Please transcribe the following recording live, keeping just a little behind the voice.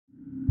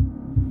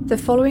The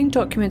following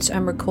documents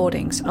and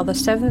recordings are the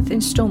 7th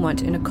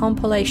instalment in a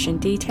compilation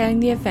detailing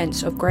the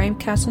events of Graham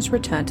Casner's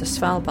return to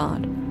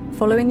Svalbard,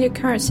 following the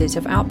occurrences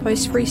of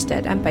Outpost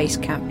Fristead and Base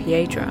Camp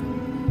Piedra.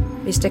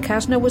 Mr.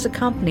 Casner was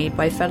accompanied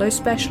by fellow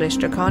specialist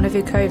Dragana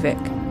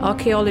Vukovic,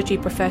 archaeology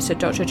professor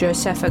Dr.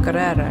 Josefa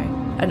Guerrero,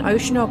 and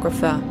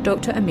oceanographer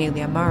Dr.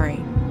 Amelia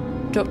Murray.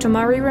 Dr.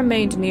 Murray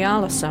remained in the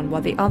Alasan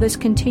while the others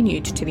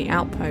continued to the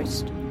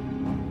outpost.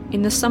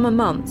 In the summer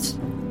months,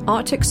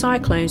 Arctic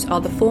cyclones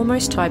are the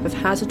foremost type of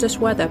hazardous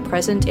weather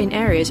present in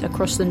areas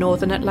across the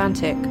northern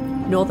Atlantic,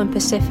 northern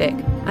Pacific,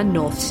 and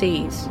North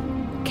Seas,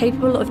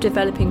 capable of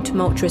developing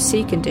tumultuous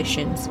sea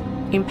conditions,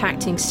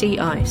 impacting sea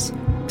ice,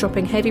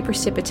 dropping heavy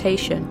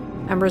precipitation,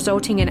 and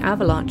resulting in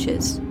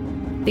avalanches.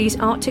 These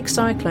Arctic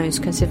cyclones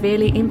can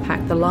severely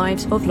impact the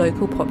lives of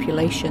local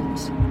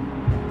populations.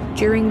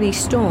 During these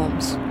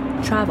storms,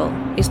 travel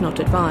is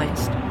not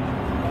advised.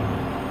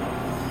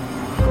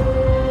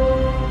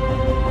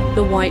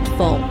 The White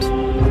Vault.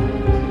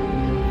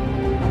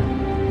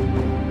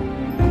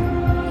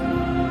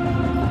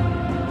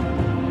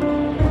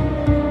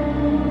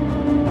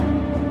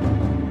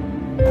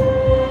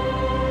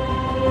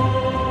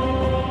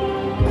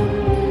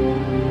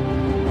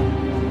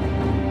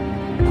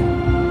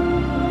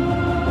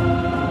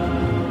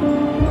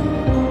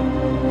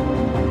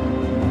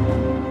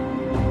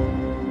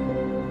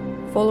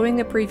 Following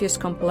the previous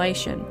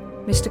compilation,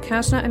 Mr.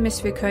 Casner and Miss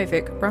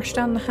Vukovic rushed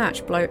down the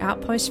hatch below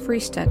Outpost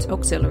Fristead's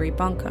auxiliary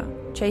bunker,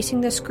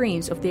 chasing the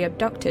screams of the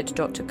abducted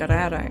Dr.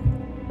 Guerrero.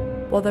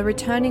 While the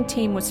returning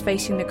team was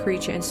facing the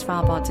creature in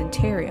Svalbard's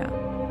interior,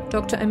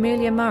 Dr.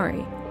 Amelia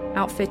Murray,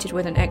 outfitted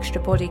with an extra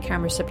body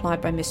camera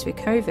supplied by Miss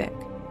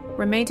Vukovic,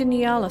 remained in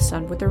the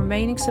Alasan with the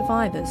remaining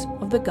survivors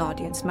of the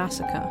Guardians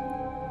massacre.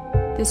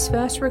 This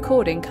first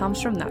recording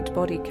comes from that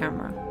body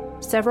camera,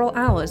 several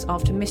hours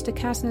after Mr.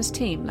 Casner's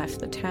team left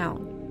the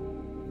town.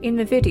 In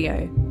the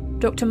video,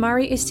 Dr.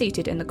 Murray is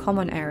seated in the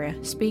common area,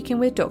 speaking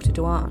with Dr.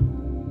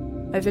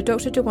 Dewan. Over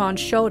Dr. Dewan's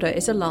shoulder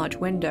is a large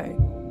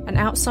window, and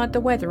outside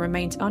the weather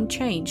remains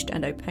unchanged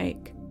and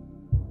opaque.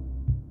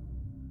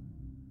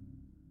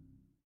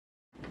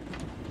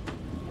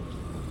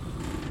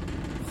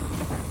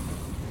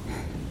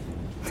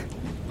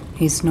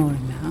 He's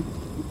snoring now.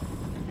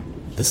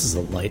 This is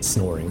a light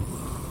snoring.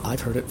 I've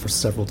heard it for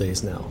several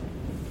days now.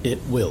 It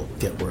will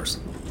get worse.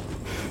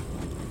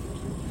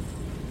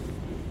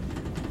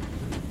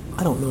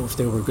 I don't know if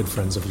they were good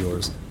friends of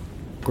yours.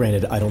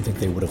 Granted, I don't think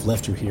they would have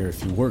left you here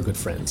if you were good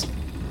friends.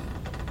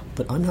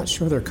 But I'm not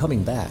sure they're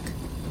coming back.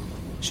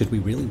 Should we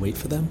really wait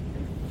for them?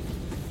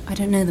 I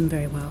don't know them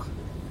very well.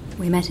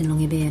 We met in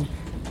Longyearbyen.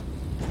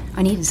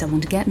 I needed someone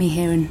to get me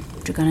here, and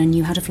Dragana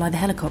knew how to fly the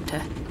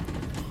helicopter.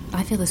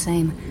 I feel the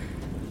same.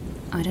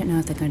 I don't know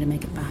if they're going to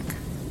make it back.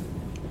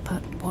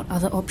 But what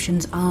other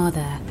options are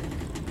there?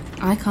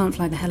 I can't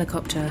fly the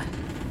helicopter.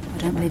 I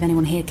don't believe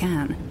anyone here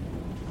can.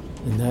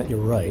 In that, you're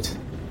right.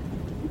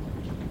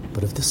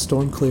 But if this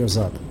storm clears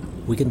up,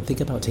 we can think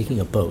about taking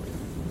a boat.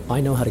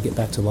 I know how to get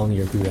back to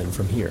Longyearbyen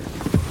from here.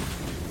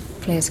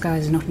 Clear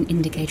skies are not an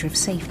indicator of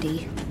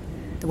safety.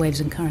 The waves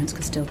and currents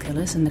could still kill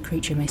us, and the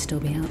creature may still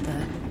be out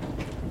there.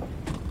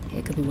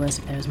 It could be worse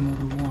if there is more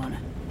than one.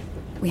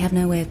 We have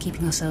no way of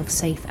keeping ourselves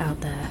safe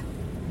out there.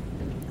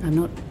 I'm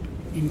not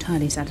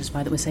entirely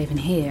satisfied that we're safe in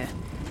here.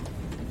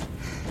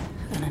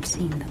 And I've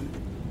seen them.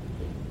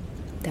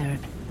 There are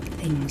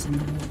things in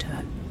the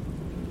water.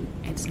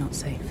 It's not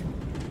safe.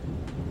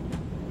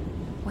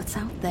 What's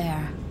out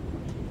there?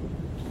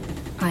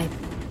 I'm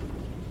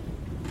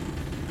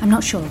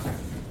not sure.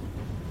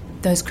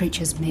 Those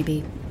creatures,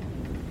 maybe...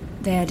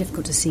 They are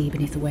difficult to see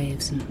beneath the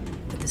waves and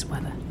with this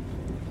weather.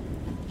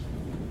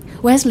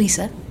 Where's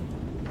Lisa?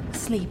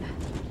 Asleep.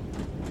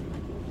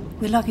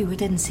 We're lucky we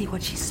didn't see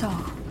what she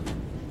saw.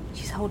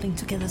 She's holding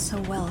together so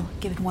well,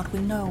 given what we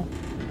know.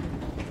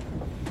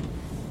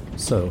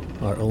 So,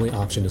 our only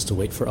option is to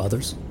wait for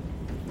others?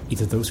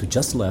 Either those who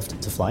just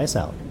left to fly us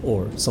out,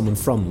 or someone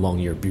from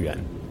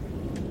Longyearbyen.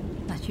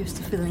 Not used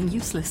to feeling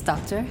useless,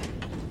 Doctor.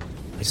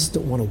 I just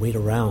don't want to wait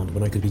around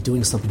when I could be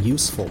doing something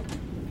useful.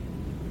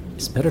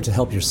 It's better to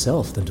help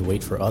yourself than to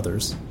wait for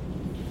others.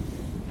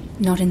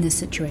 Not in this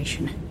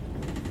situation.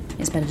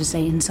 It's better to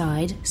stay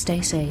inside, stay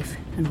safe,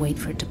 and wait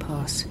for it to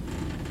pass.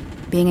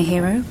 Being a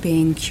hero,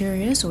 being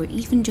curious, or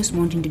even just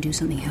wanting to do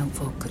something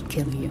helpful could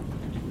kill you.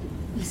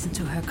 Listen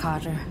to her,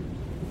 Carter.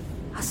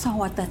 I saw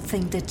what that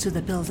thing did to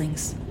the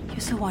buildings. You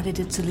saw what it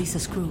did to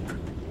Lisa's group.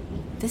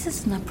 This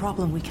isn't a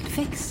problem we can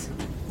fix.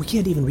 We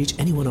can't even reach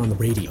anyone on the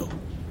radio.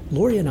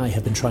 Lori and I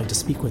have been trying to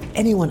speak with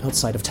anyone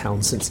outside of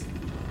town since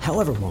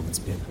however long it's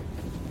been.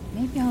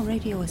 Maybe our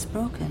radio is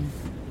broken.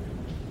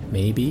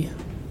 Maybe,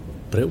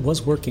 but it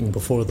was working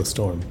before the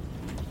storm.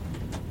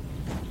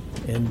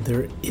 And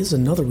there is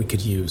another we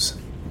could use,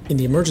 in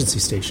the emergency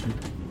station.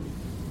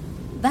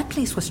 That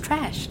place was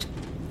trashed.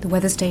 The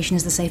weather station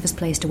is the safest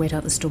place to wait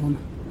out the storm.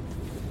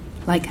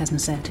 Like Casner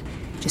said,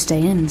 just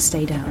stay in and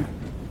stay down.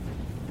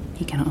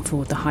 He cannot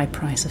afford the high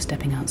price of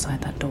stepping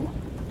outside that door.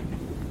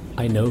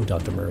 I know,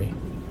 Dr. Murray.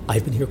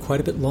 I've been here quite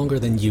a bit longer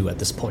than you at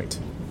this point.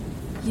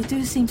 You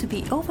do seem to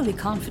be overly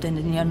confident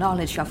in your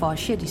knowledge of our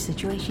shitty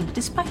situation,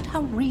 despite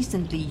how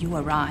recently you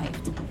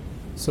arrived.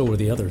 So were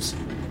the others,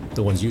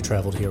 the ones you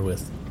traveled here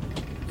with.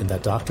 And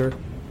that doctor,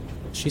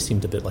 she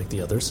seemed a bit like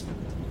the others,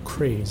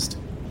 crazed.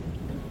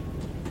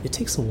 It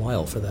takes a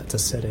while for that to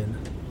set in.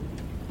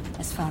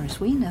 As far as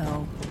we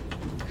know.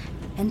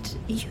 And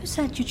you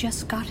said you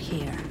just got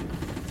here.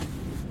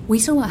 We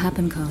saw what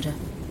happened, Carter.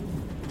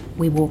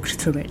 We walked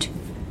through it.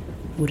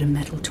 Wood and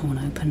metal torn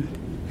open.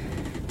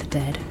 The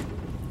dead.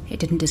 It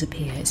didn't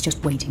disappear, it's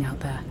just waiting out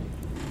there.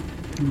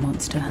 A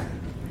monster.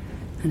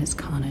 And its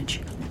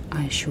carnage,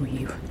 I assure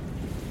you.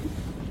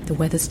 The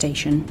weather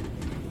station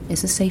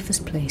is the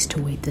safest place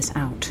to wait this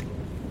out.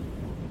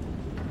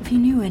 If you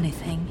knew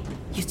anything,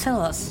 you'd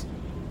tell us,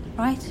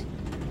 right?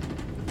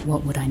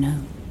 What would I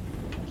know?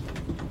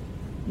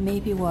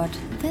 Maybe what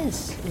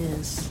this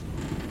is.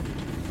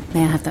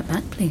 May I have that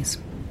back, please?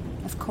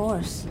 Of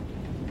course.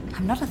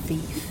 I'm not a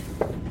thief.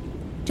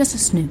 Just a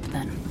snoop,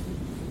 then.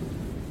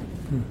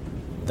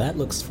 That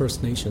looks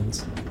First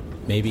Nations.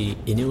 Maybe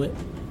Inuit?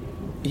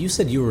 You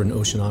said you were an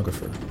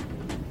oceanographer.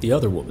 The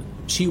other woman,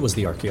 she was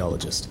the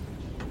archaeologist.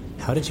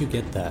 How did you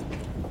get that?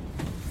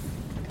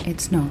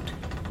 It's not.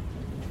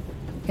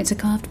 It's a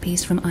carved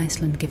piece from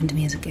Iceland given to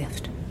me as a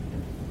gift.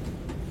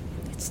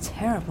 It's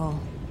terrible.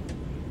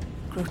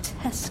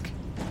 Grotesque.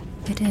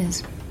 It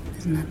is,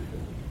 isn't it?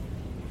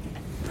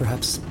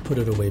 Perhaps put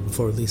it away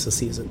before Lisa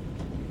sees it.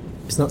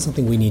 It's not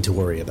something we need to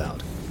worry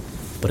about,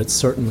 but it's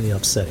certainly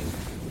upsetting.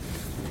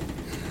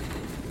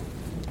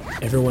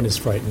 Everyone is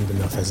frightened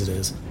enough as it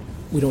is.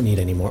 We don't need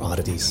any more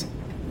oddities.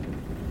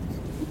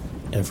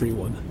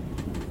 Everyone.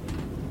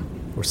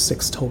 We're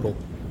 6 total.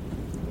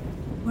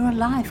 We're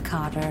alive,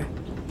 Carter.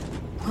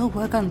 We'll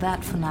work on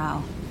that for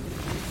now.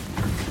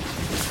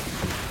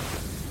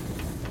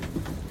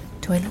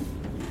 Toilet?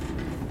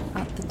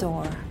 Out the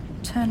door.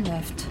 Turn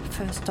left.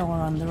 First door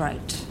on the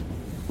right.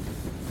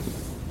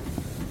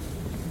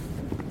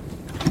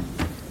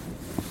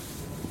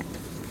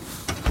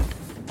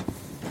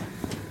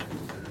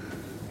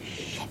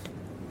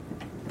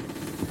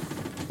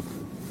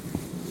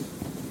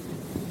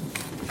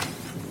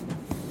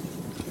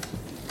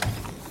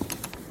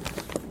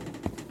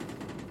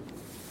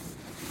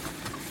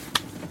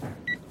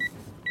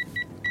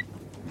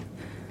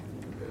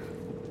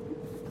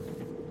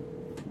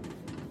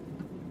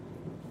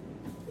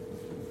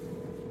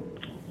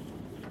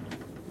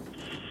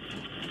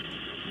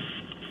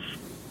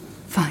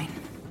 Fine.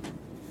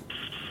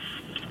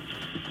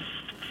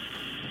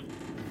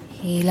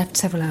 He left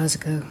several hours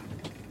ago,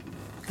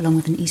 along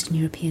with an Eastern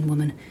European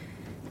woman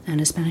and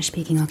a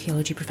Spanish-speaking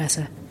archaeology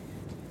professor,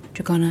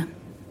 Dragona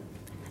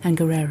and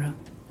Guerrero.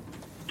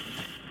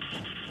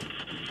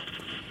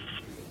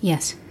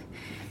 Yes,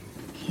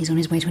 he's on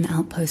his way to an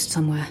outpost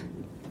somewhere.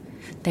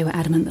 They were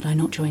adamant that I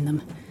not join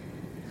them.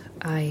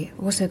 I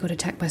also got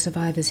attacked by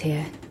survivors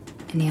here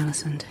in the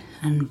Alisand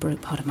and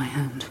broke part of my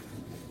hand.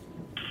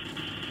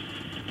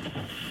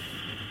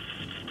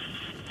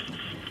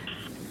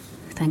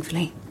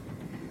 Thankfully,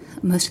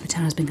 most of the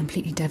town has been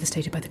completely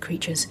devastated by the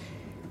creatures,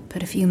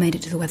 but a few made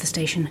it to the weather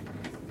station.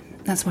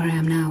 That's where I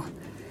am now.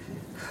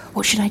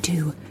 What should I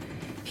do?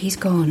 He's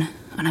gone,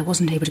 and I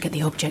wasn't able to get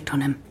the object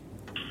on him.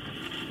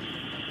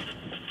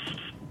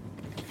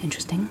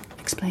 Interesting.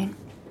 Explain.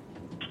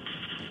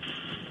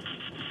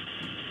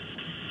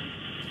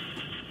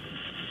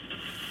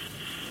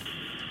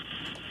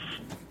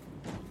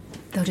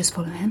 They'll just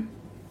follow him?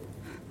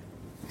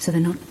 So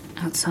they're not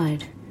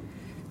outside,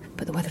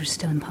 but the weather is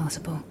still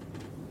impassable.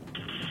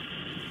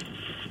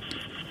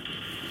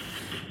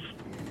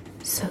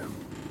 So,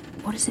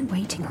 what is it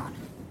waiting on?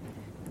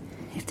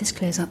 If this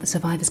clears up, the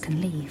survivors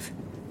can leave.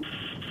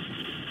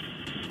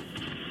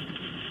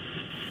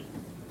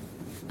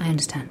 I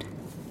understand.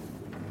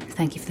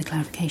 Thank you for the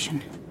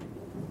clarification.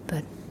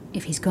 But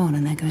if he's gone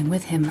and they're going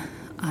with him,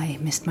 I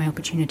missed my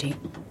opportunity.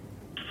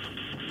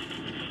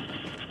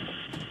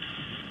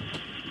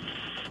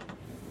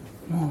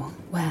 More?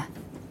 Where?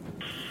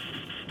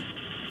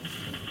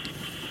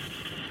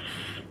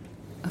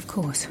 Of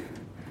course.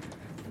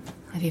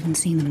 I've even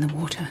seen them in the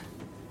water.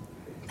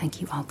 Thank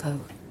you, I'll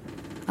go.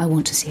 I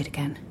want to see it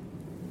again.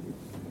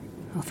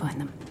 I'll find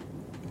them.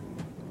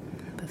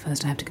 But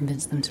first I have to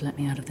convince them to let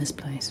me out of this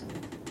place.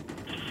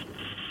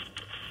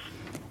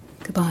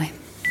 Goodbye.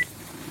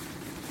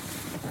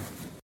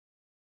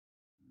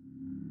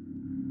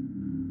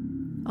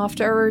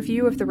 After a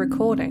review of the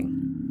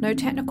recording, no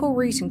technical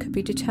reason could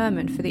be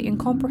determined for the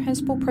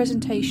incomprehensible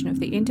presentation of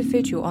the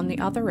individual on the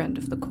other end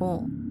of the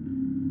call.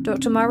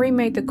 Dr. Murray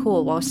made the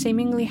call while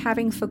seemingly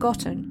having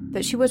forgotten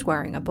that she was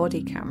wearing a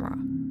body camera.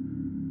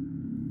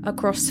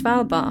 Across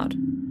Svalbard,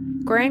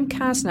 Graham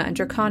Kasner and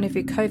Dragona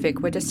Vukovic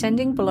were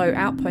descending below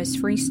Outpost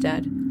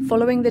Fristead,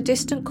 following the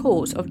distant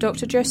calls of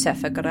Dr.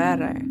 Josefa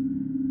Guerrero.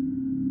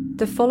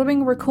 The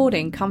following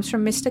recording comes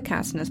from Mr.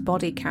 Kasner's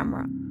body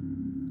camera.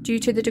 Due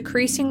to the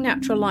decreasing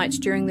natural light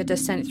during the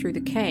descent through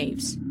the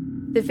caves,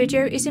 the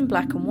video is in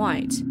black and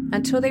white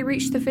until they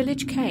reach the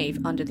village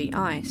cave under the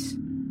ice.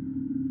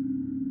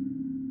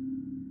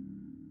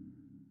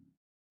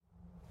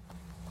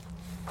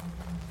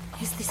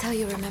 this how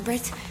you remember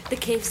it? The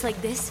caves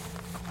like this?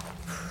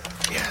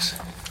 Yes.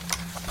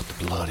 But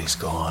the blood is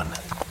gone.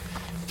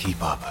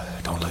 Keep up.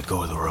 Don't let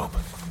go of the rope.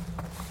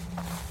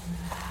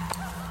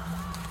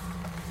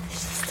 She's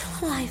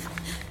still alive.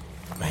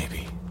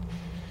 Maybe.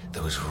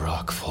 There was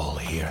rockfall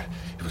here.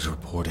 It was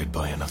reported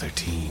by another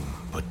team,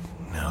 but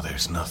now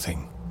there's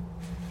nothing.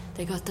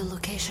 They got the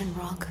location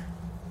wrong.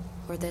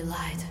 Or they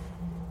lied.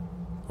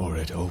 Or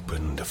it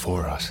opened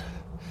for us.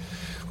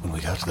 When we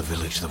got to the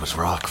village, there was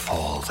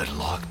rockfall that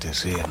locked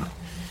us in.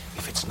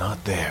 If it's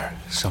not there,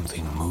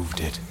 something moved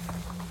it.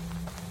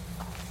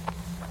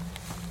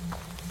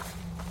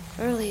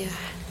 Earlier,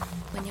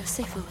 when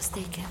Josefa was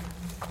taken,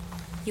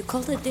 you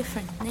called a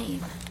different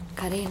name.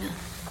 Karina.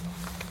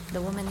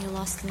 The woman you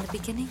lost in the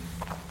beginning?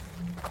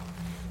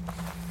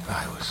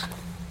 I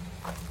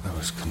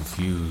was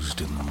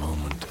confused in the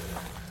moment.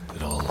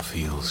 It all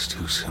feels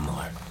too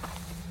similar.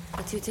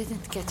 But you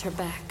didn't get her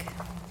back.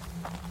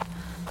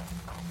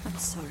 I'm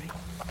sorry.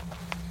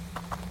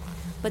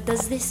 But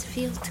does this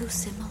feel too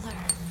similar?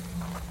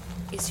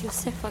 Is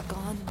Josefa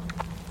gone?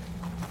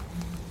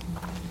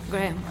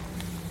 Graham.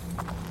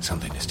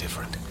 Something is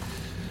different.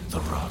 The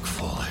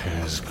rockfall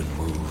has been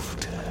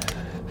moved.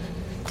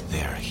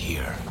 They're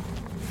here.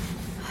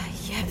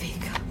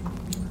 Jevica.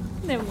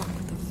 Ne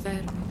mogu da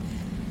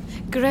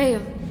verujem.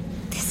 Graham,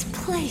 this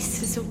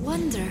place is a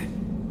wonder.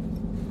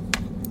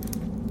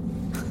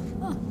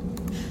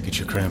 Get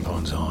your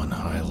crampons on.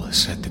 I'll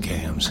set the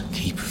cams.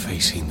 Keep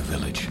facing the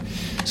village.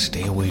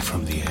 Stay away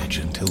from the edge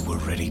until we're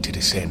ready to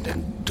descend,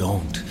 and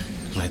don't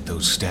let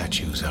those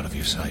statues out of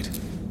your sight.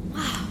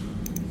 Wow.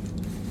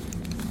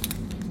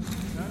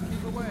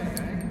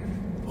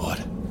 What?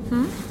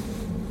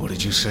 What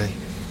did you say?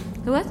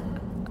 What?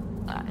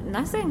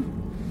 Nothing.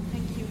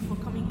 Thank you for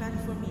coming back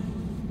for me.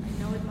 I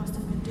know it must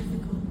have been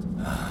difficult.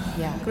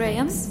 Yeah.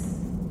 Graham?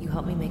 You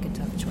helped me make a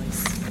tough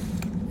choice.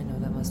 I know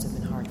that must have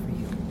been hard for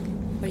you.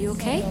 Are you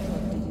okay?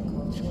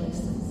 Difficult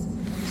choices.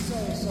 I'm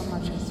sorry so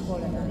much has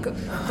fallen on you.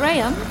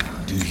 Graham?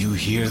 Do you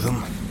hear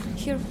them?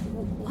 Here,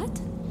 what?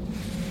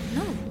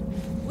 No.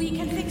 We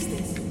can fix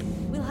this.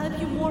 We'll help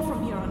you more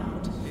from here on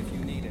out.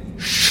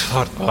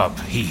 Shut up,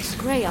 Heath.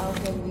 Graham.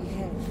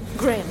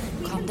 Graham,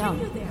 calm down.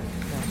 You there.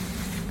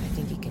 I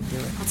think he can do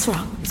it. What's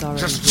wrong? He's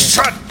already Just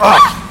here. shut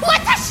up!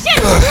 What the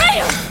shit,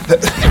 Graham?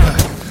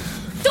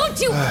 Don't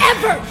you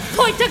ever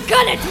point a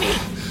gun at me!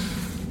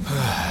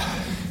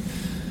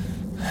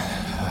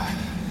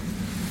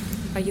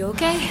 Are you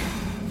okay?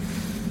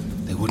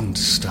 They wouldn't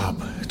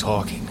stop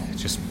talking.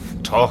 Just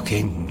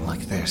talking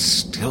like they're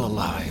still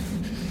alive.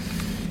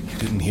 You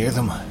didn't hear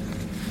them?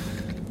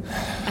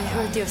 I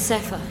heard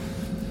Josefa.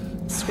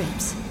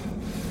 Screams.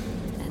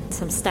 And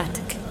some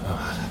static.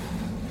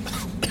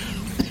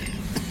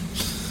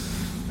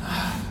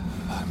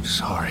 I'm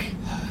sorry.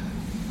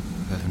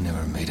 I've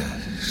never made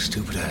a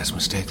stupid-ass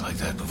mistake like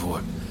that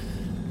before.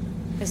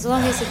 As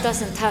long as it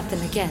doesn't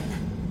happen again,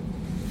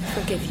 I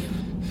forgive you.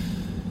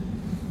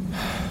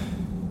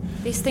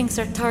 These things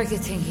are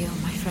targeting you,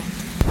 my friend.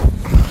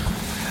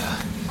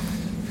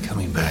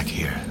 Coming back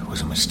here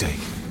was a mistake.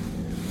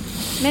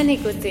 Many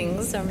good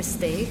things are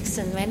mistakes,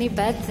 and many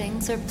bad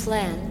things are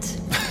planned.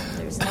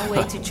 There's no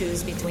way to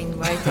choose between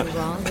right and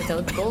wrong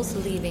without both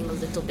leaving a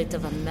little bit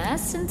of a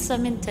mess and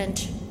some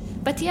intention.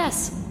 But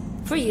yes,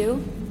 for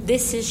you,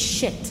 this is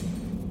shit.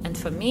 And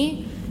for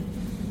me,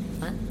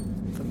 well,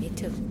 for me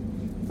too.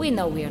 We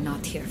know we are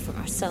not here for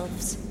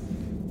ourselves.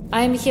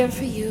 I'm here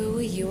for you,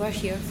 you are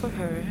here for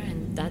her,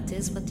 and that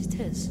is what it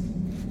is.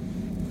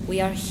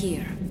 We are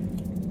here.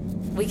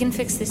 We can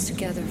fix this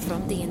together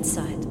from the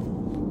inside.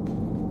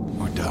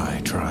 Or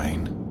die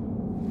trying.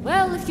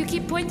 Well, if you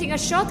keep pointing a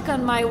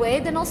shotgun my way,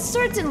 then I'll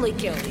certainly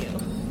kill you.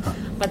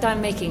 But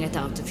I'm making it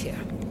out of here.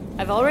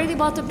 I've already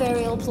bought a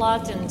burial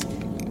plot, and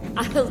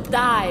I'll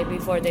die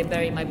before they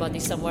bury my body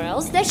somewhere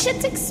else. That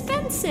shit's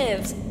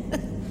expensive.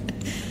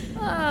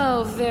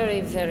 Oh,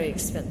 very, very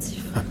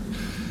expensive.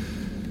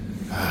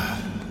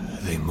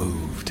 They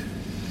moved.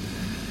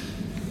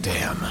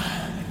 Damn.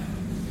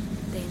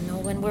 They know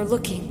when we're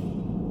looking.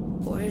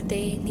 Or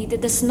they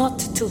needed us not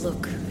to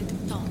look. I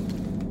don't know.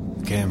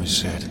 Cam is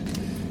set.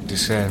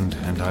 Descend,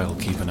 and I'll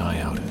keep an eye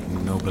out.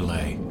 No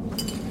belay.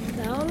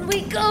 Down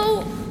we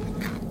go!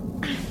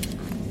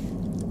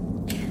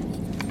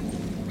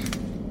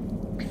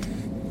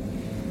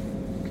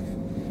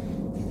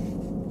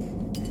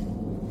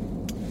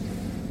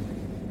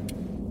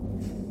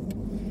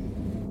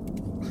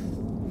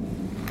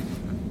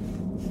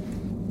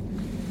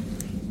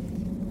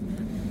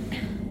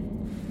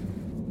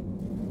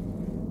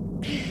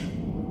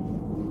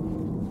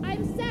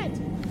 I'm set.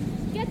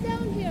 Get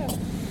down here.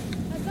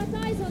 I've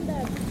got eyes on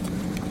them.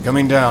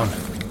 Coming down.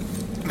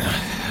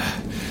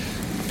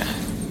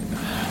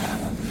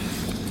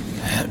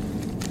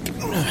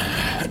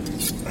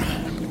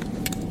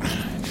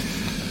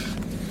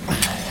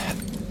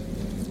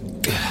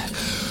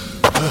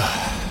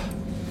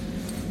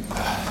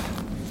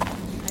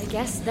 I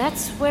guess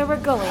that's where we're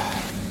going.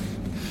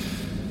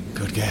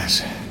 Good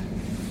guess.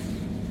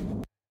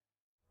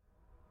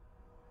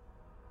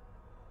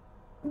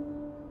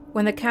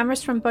 When the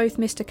cameras from both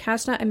Mr.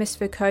 Kasner and Miss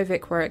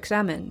Vukovic were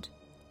examined,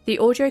 the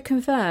audio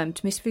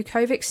confirmed Miss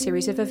Vukovic's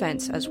series of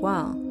events as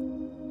well.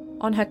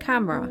 On her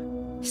camera,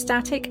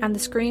 static and the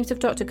screams of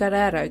Dr.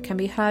 Guerrero can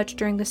be heard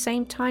during the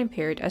same time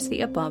period as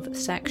the above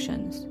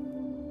sections.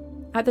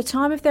 At the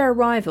time of their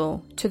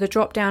arrival to the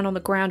drop down on the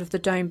ground of the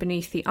dome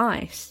beneath the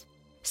ice,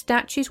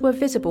 statues were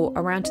visible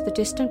around the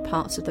distant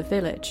parts of the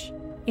village,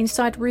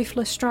 inside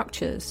roofless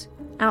structures,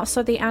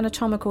 outside the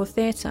anatomical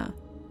theatre,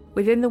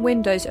 within the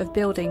windows of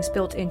buildings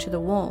built into the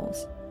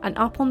walls, and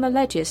up on the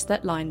ledges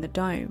that line the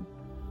dome.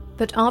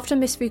 But after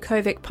Miss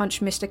Vukovic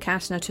punched Mr.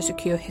 Kasner to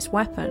secure his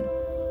weapon,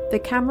 the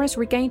cameras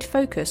regained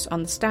focus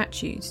on the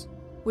statues,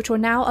 which were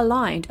now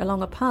aligned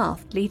along a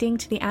path leading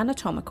to the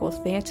anatomical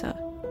theatre.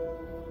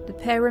 The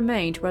pair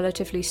remained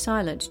relatively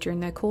silent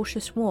during their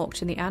cautious walk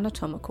to the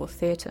anatomical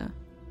theatre.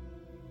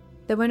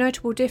 There were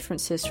notable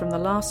differences from the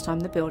last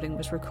time the building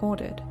was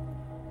recorded.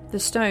 The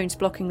stones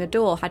blocking the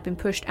door had been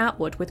pushed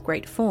outward with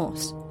great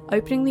force,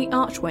 opening the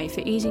archway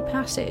for easy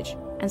passage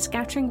and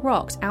scattering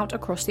rocks out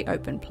across the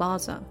open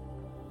plaza.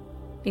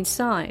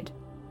 Inside,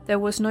 there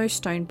was no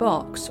stone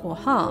box or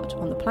heart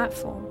on the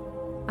platform,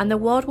 and the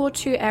World War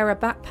II-era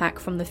backpack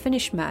from the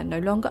Finnish man no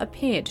longer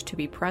appeared to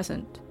be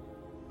present.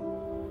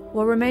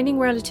 While remaining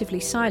relatively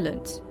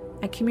silent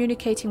and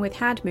communicating with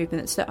hand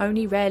movements that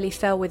only rarely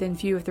fell within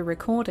view of the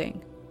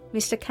recording,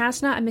 Mr.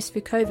 Kasner and Miss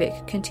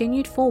Vukovic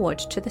continued forward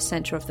to the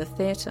centre of the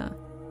theatre.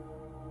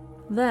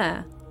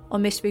 There,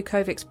 on Miss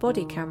Vukovic's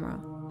body camera,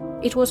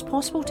 it was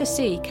possible to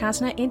see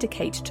Kasner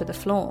indicate to the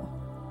floor.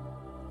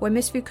 When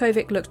Miss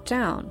Vukovic looked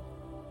down,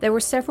 there were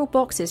several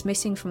boxes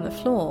missing from the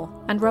floor,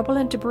 and rubble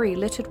and debris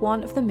littered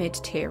one of the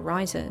mid-tier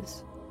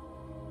risers.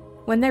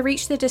 When they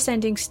reached the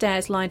descending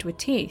stairs lined with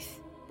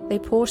teeth, they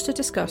paused to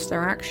discuss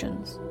their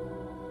actions.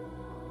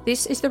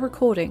 This is the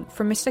recording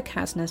from Mr.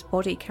 Kasner's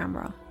body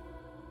camera.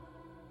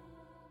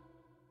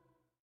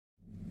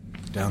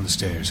 Down the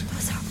stairs.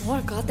 Was there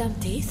more goddamn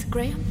teeth,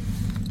 Graham?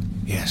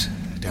 Yes,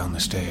 down the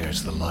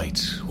stairs. The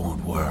lights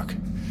won't work.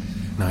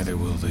 Neither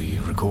will the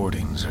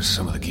recordings or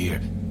some of the gear.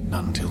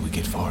 Not until we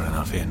get far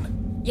enough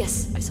in.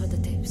 Yes, I saw the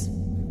tapes.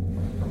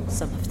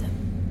 Some of them.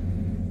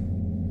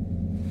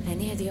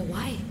 Any idea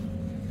why?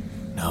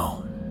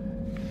 No.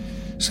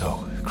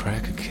 So,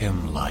 crack a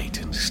chem light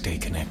and stay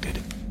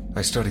connected.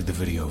 I studied the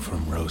video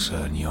from Rosa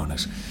and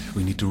Jonas.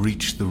 We need to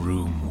reach the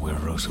room where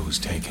Rosa was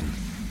taken.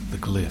 The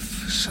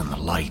glyphs and the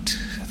light,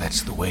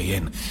 that's the way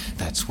in.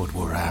 That's what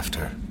we're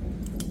after.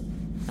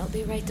 I'll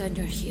be right on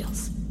your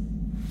heels.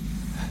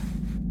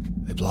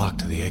 They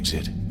blocked the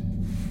exit.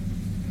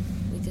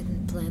 We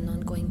didn't plan on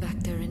going back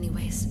there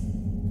anyways.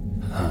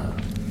 Huh.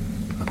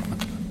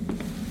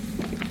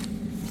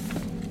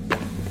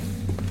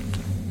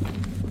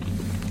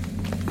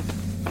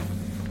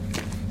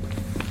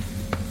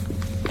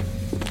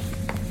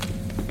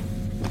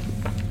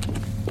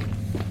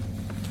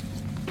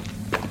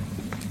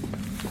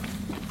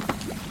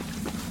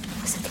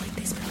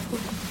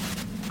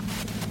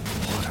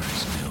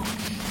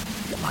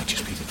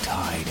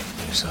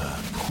 There's a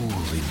pool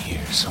in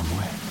here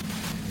somewhere.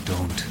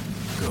 Don't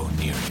go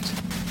near it.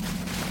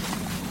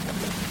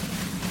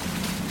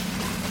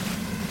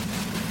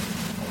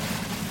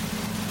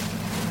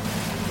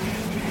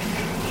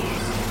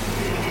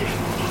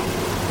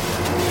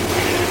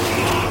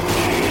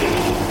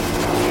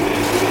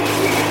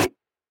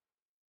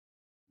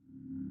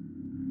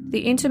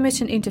 The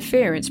intermittent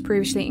interference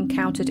previously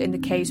encountered in the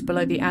caves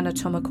below the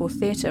anatomical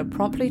theatre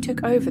promptly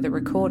took over the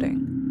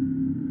recording.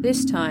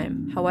 This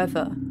time,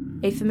 however,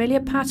 a familiar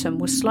pattern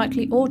was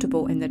slightly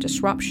audible in the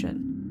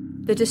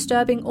disruption, the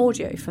disturbing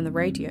audio from the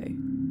radio.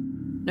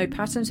 No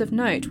patterns of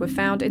note were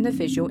found in the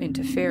visual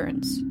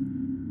interference.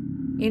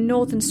 In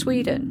northern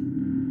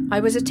Sweden, I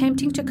was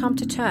attempting to come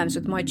to terms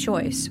with my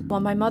choice while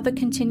my mother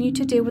continued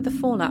to deal with the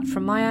fallout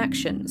from my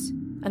actions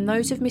and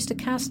those of Mr.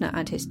 Kasner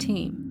and his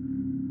team.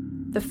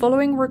 The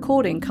following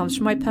recording comes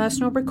from my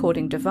personal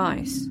recording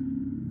device.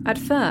 At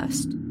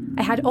first,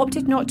 I had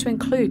opted not to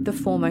include the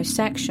foremost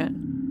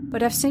section,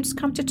 but have since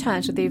come to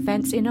terms with the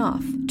events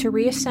enough to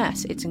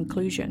reassess its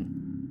inclusion.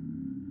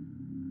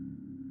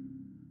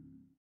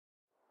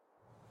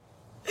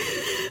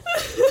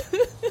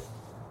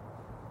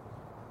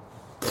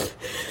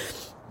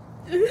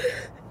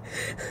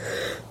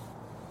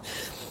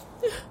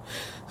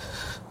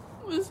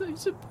 What was I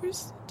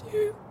supposed to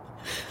do?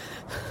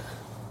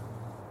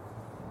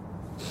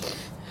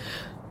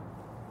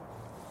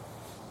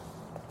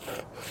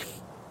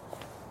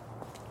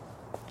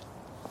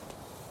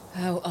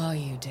 How are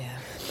you, dear?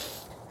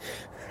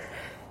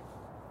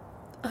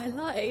 I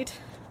lied.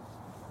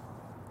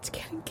 It's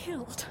getting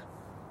killed.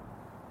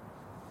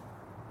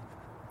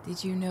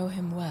 Did you know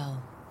him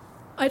well?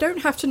 I don't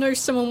have to know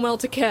someone well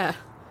to care.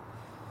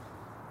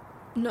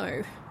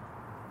 No,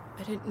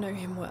 I didn't know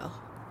him well.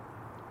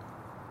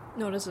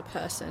 Not as a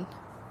person.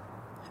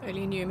 I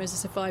only knew him as a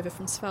survivor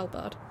from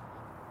Svalbard.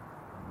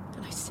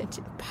 And I sent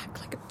him back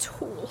like a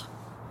tool.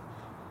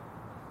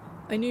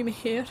 I knew him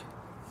here.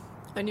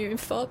 I knew him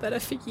far better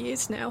for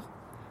years now.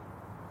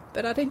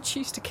 But I didn't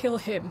choose to kill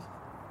him.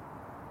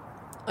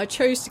 I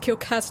chose to kill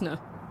Kasna.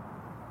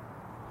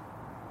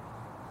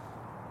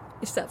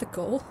 Is that the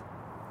goal?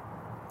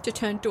 To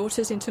turn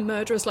daughters into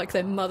murderers like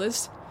their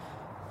mothers?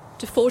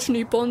 To forge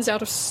new bonds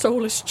out of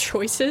soulless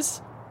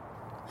choices?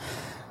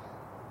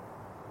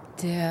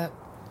 Dear...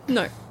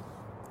 No.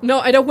 No,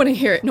 I don't want to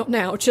hear it. Not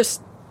now.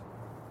 Just...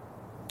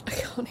 I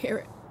can't hear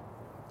it.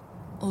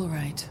 All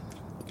right.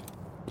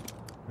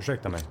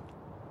 Ursäkta mig.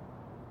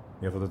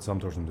 Jag har fått ett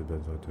samtal som du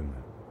behöver ta itu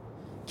med.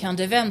 Kan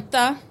det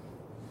vänta?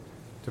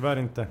 Tyvärr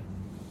inte.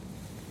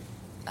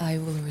 I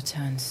will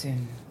return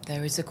soon.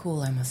 There is a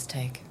call I must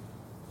take.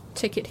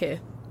 Ticket here.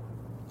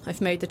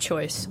 I've made the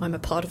choice. I'm a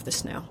part of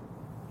this now.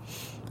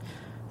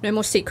 No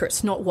more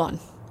secrets, not one.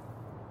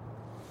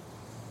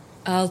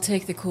 I'll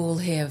take the call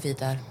here,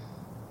 Vidar.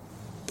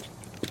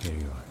 Here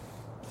you are.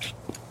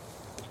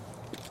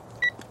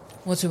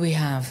 What do we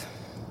have?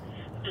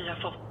 Vi har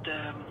fått...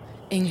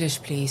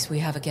 English, please. We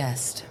have a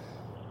guest.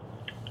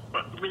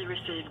 We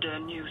received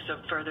news of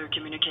further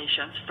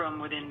communications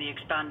from within the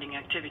expanding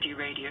activity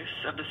radius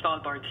of the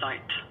Svalbard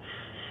site.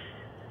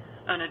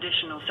 An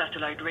additional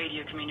satellite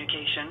radio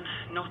communication,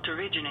 not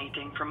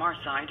originating from our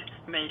side,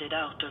 made it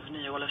out of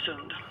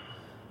Ny-Ålesund.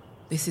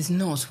 This is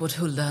not what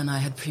Hulda and I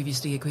had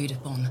previously agreed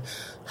upon.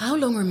 How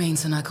long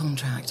remains in our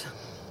contract?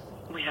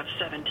 We have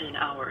 17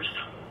 hours.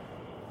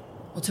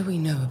 What do we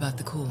know about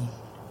the call?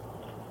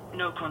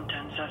 No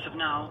contents as of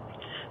now,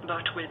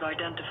 but we've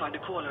identified the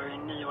caller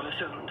in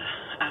Ny-Ålesund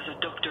as a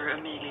Dr.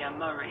 Amelia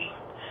Murray.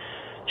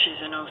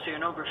 She's an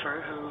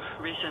oceanographer who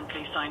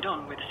recently signed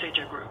on with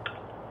Sija Group.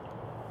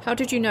 How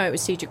did you know it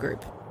was Sija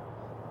Group?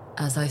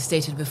 As I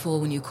stated before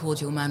when you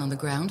called your man on the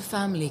ground,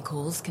 family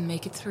calls can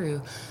make it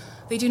through.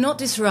 They do not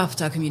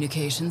disrupt our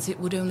communications. It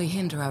would only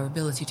hinder our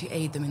ability to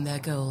aid them in their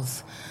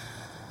goals.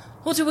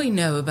 What do we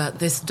know about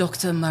this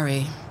Dr.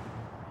 Murray?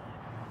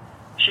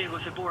 She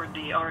was aboard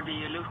the RV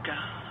Iluka,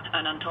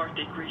 an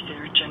Antarctic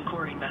research and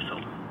coring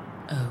vessel.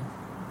 Oh.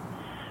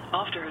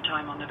 After her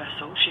time on the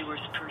vessel, she was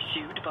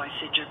pursued by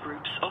Sija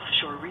Group's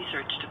offshore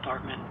research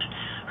department.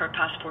 Her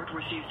passport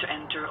was used to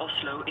enter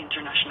Oslo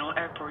International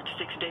Airport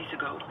 6 days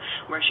ago,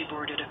 where she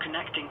boarded a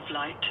connecting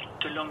flight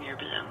to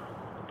Longyearbyen.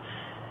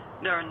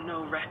 There are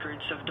no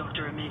records of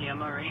Dr. Amelia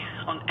Murray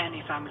on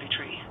any family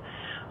tree.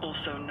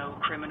 Also no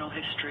criminal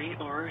history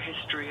or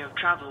history of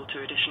travel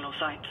to additional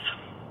sites.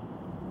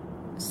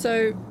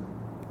 So,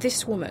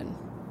 this woman,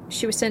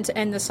 she was sent to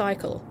end the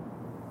cycle.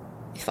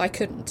 If I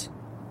couldn't.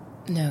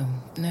 No.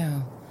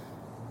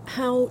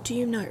 How do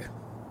you know?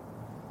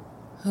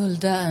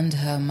 Hulda and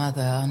her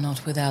mother are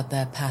not without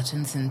their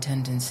patterns and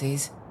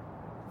tendencies.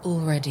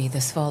 Already the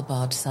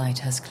Svalbard site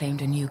has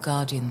claimed a new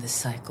guardian this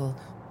cycle,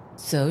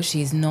 so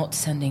she's not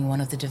sending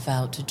one of the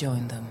devout to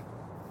join them.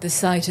 The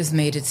site has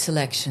made its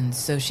selection,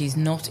 so she's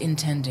not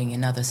intending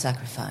another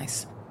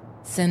sacrifice.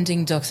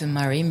 Sending Dr.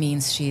 Murray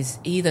means she's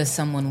either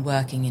someone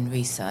working in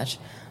research,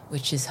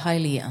 which is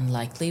highly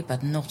unlikely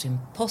but not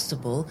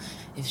impossible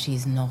if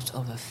she's not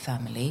of a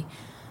family.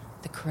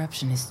 The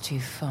corruption is too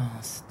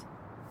fast.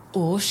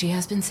 Or she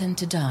has been sent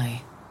to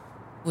die.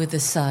 With the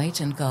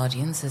site and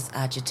guardians as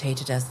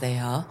agitated as they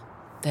are,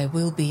 there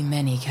will be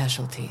many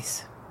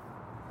casualties.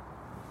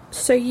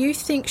 So you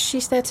think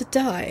she's there to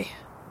die?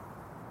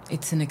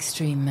 It's an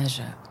extreme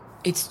measure.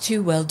 It's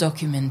too well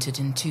documented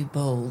and too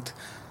bold.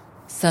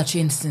 Such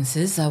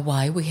instances are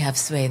why we have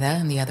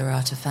Sveda and the other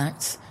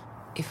artifacts.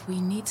 If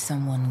we need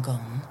someone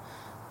gone,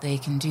 they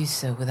can do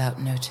so without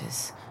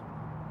notice.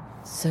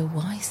 So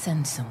why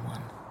send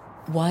someone?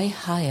 Why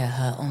hire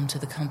her onto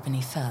the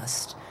company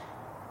first?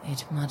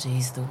 It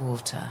muddies the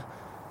water.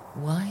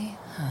 Why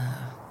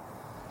her?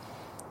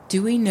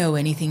 Do we know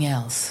anything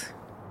else?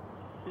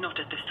 Not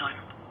at this time.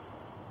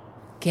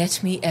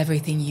 Get me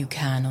everything you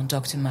can on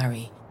Dr.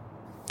 Murray.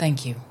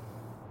 Thank you.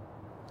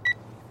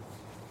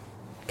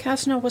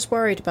 Kasna was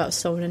worried about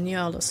someone in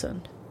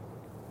Jarlsund.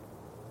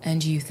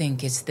 And you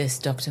think it's this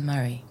Dr.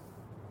 Murray?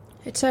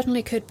 It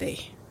certainly could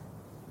be.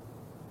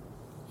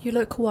 You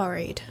look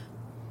worried.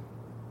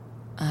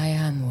 I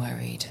am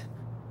worried.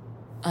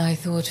 I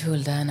thought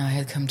Hulda and I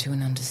had come to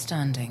an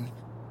understanding.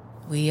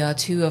 We are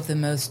two of the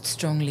most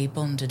strongly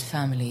bonded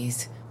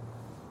families.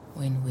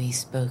 When we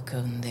spoke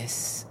on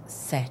this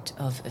set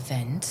of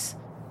events,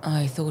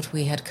 I thought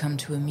we had come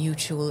to a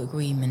mutual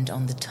agreement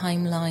on the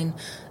timeline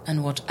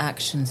and what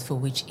actions for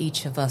which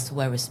each of us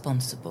were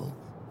responsible.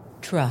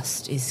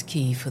 Trust is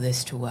key for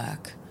this to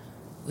work.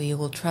 We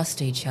all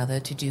trust each other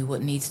to do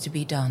what needs to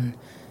be done,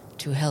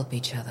 to help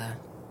each other.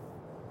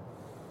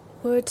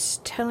 Would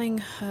telling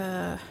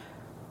her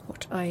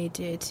what I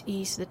did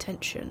ease the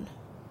tension?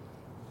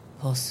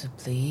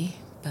 Possibly,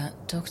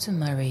 but Dr.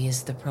 Murray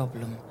is the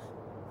problem.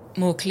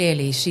 More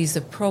clearly, she's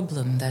a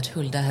problem that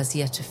Hulda has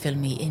yet to fill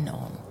me in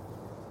on.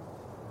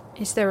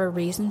 Is there a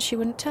reason she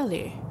wouldn't tell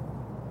you?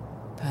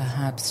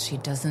 Perhaps she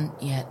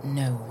doesn't yet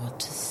know what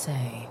to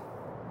say.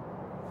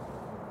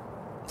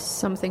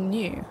 Something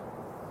new?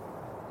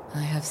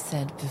 I have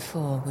said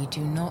before, we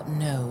do not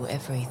know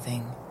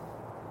everything.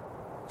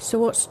 So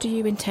what do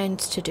you intend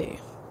to do?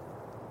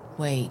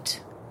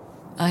 Wait.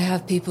 I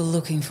have people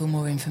looking for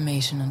more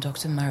information on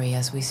Dr. Murray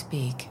as we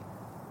speak.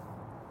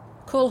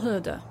 Call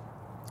Hulda.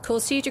 Call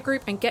Seizure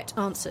Group and get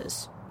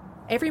answers.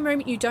 Every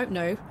moment you don't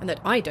know, and that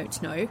I don't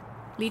know,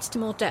 leads to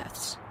more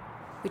deaths.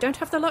 We don't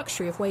have the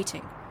luxury of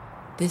waiting.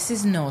 This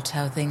is not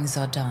how things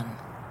are done.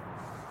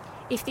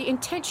 If the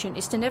intention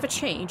is to never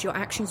change your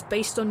actions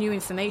based on new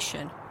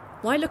information,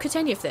 why look at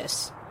any of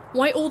this?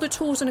 Why all the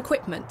tools and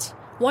equipment?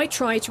 Why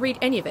try to read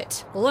any of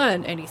it,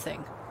 learn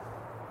anything?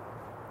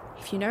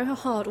 If you know how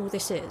hard all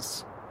this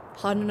is,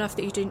 hard enough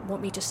that you didn't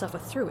want me to suffer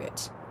through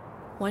it,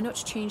 why not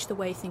change the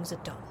way things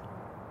are done?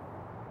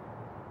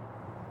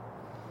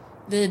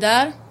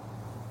 Vidar?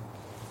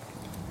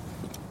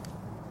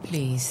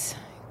 Please,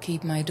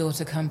 keep my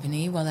daughter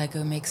company while I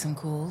go make some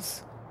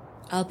calls.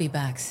 I'll be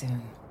back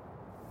soon.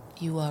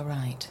 You are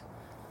right.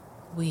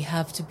 We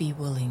have to be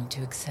willing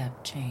to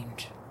accept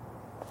change.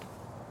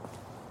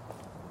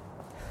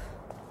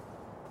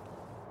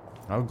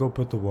 I'll go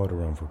put the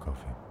water on for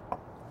coffee.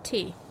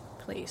 Tea,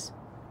 please.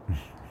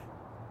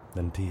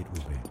 Then tea it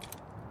will be.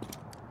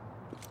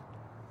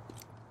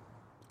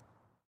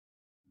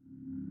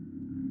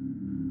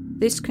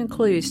 This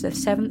concludes the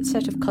 7th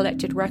set of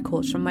collected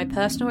records from my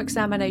personal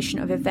examination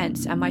of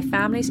events and my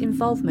family's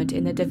involvement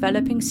in the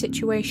developing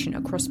situation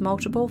across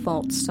multiple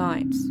vault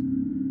sites.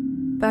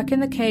 Back in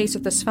the caves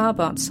of the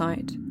Svalbard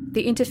site,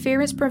 the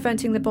interference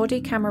preventing the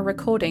body camera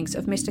recordings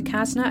of Mr.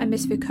 Kasner and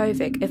Miss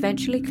Vukovic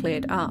eventually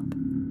cleared up.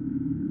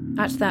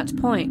 At that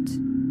point,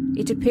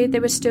 it appeared they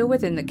were still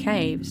within the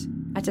caves,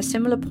 at a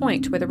similar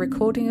point where the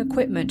recording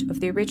equipment of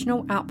the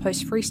original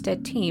Outpost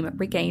Freestead team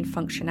regained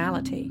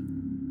functionality.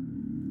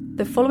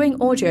 The following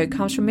audio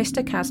comes from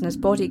Mr. Kasner's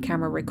body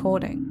camera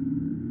recording.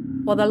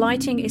 While the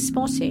lighting is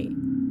spotty,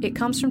 it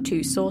comes from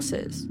 2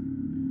 sources.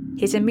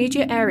 His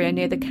immediate area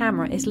near the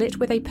camera is lit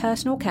with a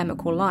personal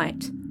chemical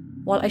light,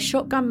 while a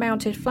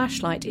shotgun-mounted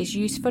flashlight is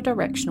used for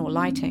directional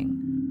lighting.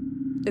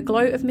 The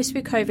glow of Miss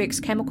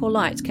Vukovic's chemical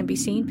light can be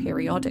seen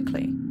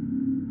periodically.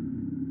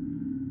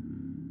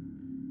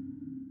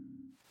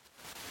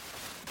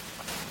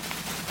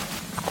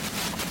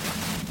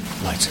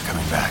 Lights are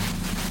coming back.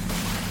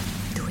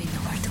 Do we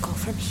know where to go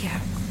from here?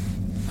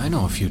 I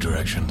know a few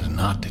directions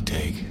not to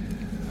take.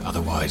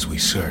 Otherwise, we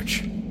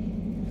search.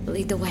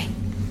 Lead the way.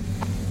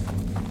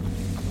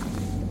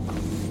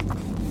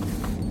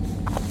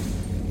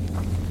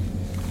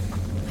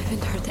 I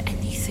haven't heard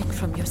anything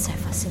from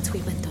Josefa since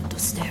we went down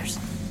those stairs.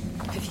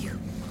 Have you?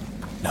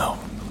 No.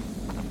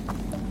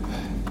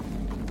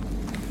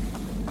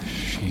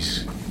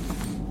 She's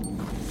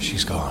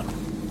gone.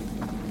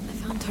 I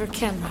found her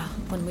camera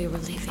when we were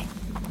leaving.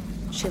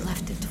 She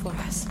left it for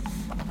us.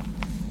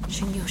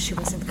 She knew she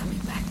wasn't coming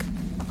back.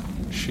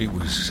 She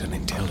was an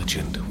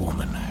intelligent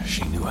woman.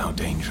 She knew how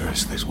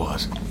dangerous this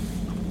was.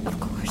 Of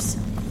course.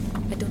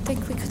 I don't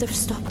think we could have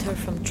stopped her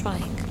from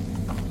trying.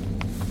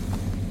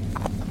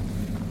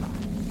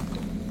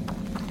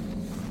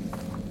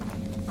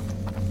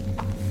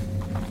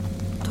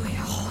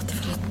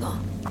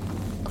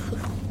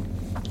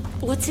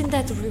 What's in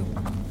that room?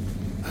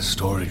 A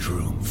storage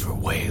room for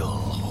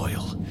whale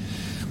oil.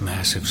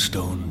 Massive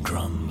stone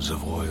drums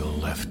of oil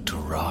left to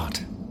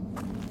rot.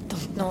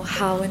 Don't know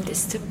how in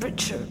this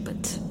temperature,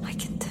 but I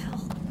can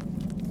tell.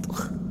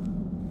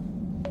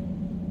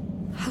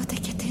 How'd they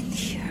get in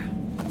here?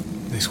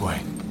 This way.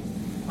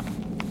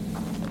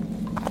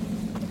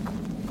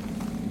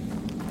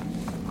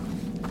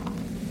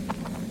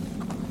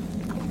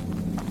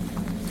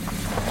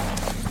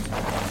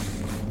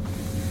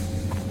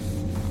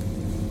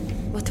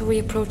 What are we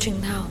approaching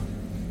now?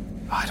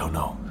 I don't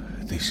know.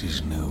 This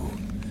is new.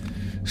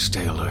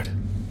 Stay alert.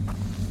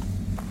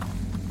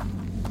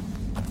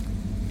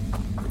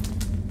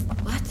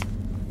 What?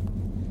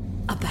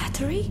 A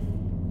battery?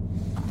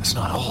 That's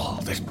not all.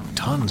 There's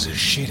tons of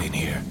shit in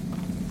here.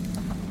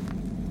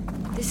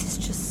 This is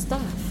just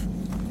stuff.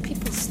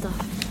 People's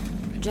stuff.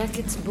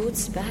 Jackets,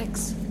 boots,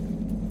 bags.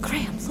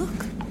 Graham,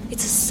 look.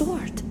 It's a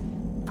sword.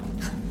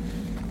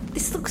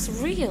 This looks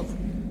real.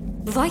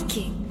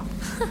 Viking.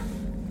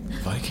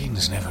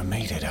 Vikings never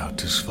made it out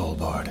to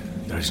Svalbard.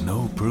 There's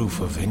no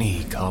proof of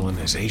any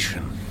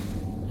colonization.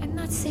 I'm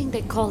not saying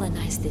they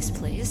colonized this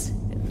place.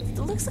 It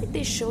looks like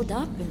they showed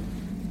up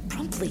and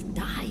promptly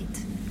died.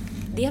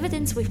 The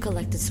evidence we've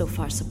collected so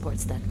far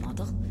supports that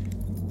model.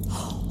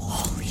 Oh,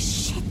 holy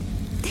shit!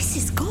 This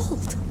is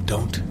gold!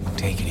 Don't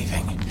take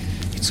anything.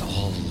 It's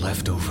all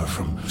leftover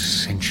from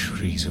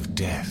centuries of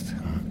death.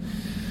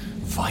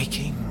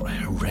 Viking?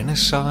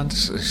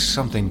 Renaissance?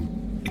 Something...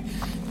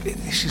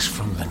 This is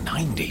from the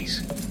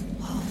 90s.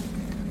 Oh,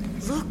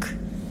 look.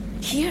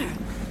 Here.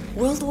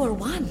 World War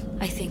I,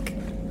 I think.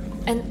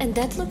 And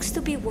that looks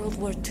to be World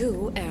War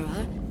II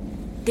era.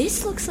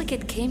 This looks like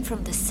it came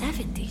from the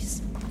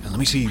 70s. Now, let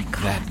me see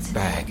that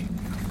bag.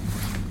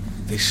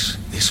 This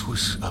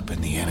was up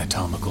in the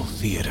anatomical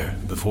theater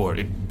before.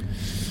 It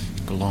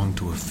belonged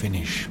to a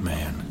Finnish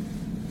man.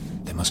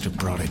 They must have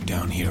brought it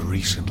down here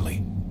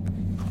recently.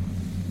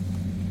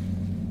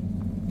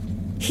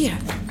 Here,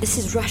 this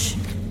is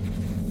Russian.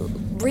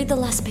 Read the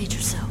last page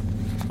or so.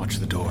 Watch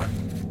the door.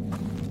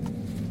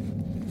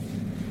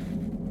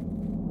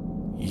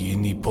 Я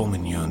не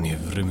помню ни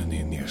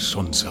времени, ни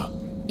солнца.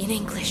 In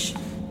English.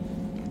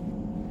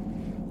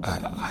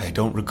 I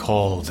don't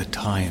recall the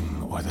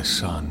time or the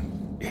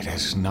sun. It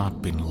has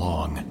not been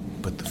long,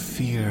 but the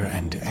fear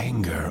and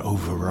anger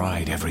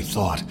override every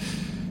thought.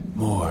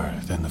 More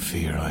than the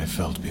fear I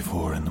felt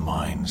before in the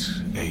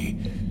mines. A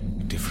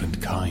different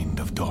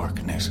kind of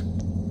darkness.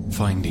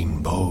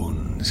 Finding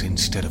bones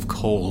instead of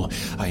coal,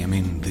 I am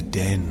in the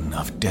den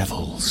of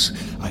devils.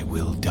 I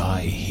will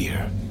die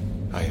here.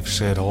 I have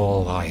said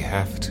all I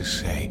have to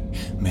say.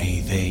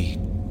 May they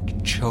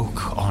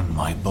choke on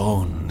my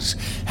bones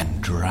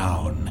and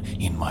drown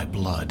in my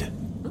blood.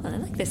 Oh, I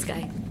like this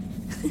guy.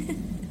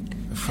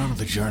 The front of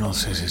the journal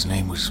says his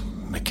name was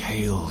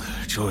Mikhail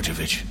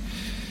Georgievich,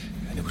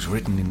 and it was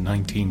written in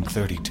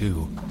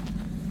 1932.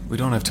 We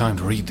don't have time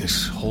to read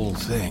this whole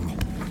thing.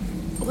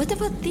 What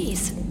about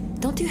these?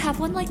 Don't you have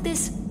one like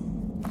this?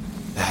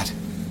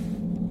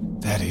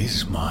 That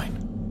is mine.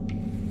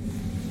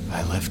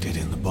 I left it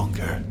in the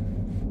bunker.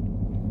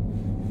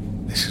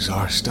 This is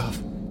our stuff.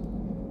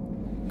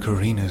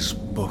 Karina's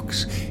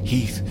books.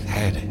 Heath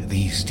had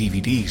these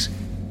DVDs.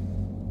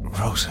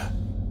 Rosa.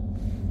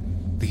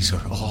 These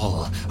are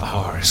all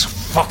ours.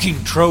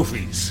 Fucking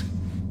trophies.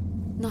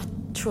 Not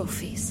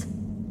trophies.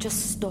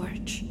 Just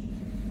storage.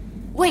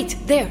 Wait!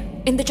 There!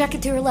 In the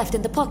jacket to your left,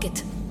 in the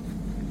pocket.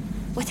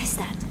 What is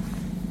that?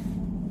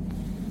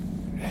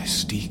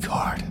 SD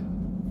card.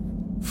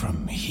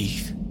 From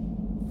Heath.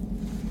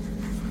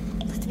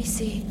 Let me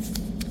see.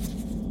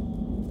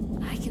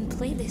 I can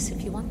play this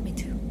if you want me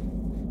to.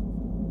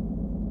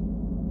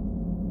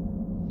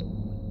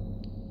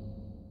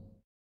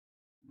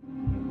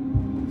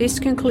 This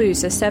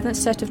concludes the 7th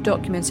set of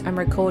documents and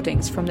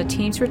recordings from the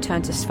team's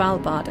return to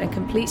Svalbard and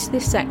completes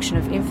this section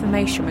of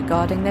information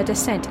regarding their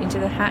descent into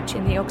the hatch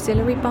in the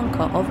auxiliary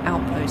bunker of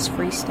Outpost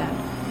Fristead.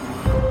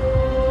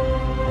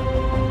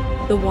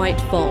 The White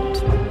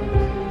Vault.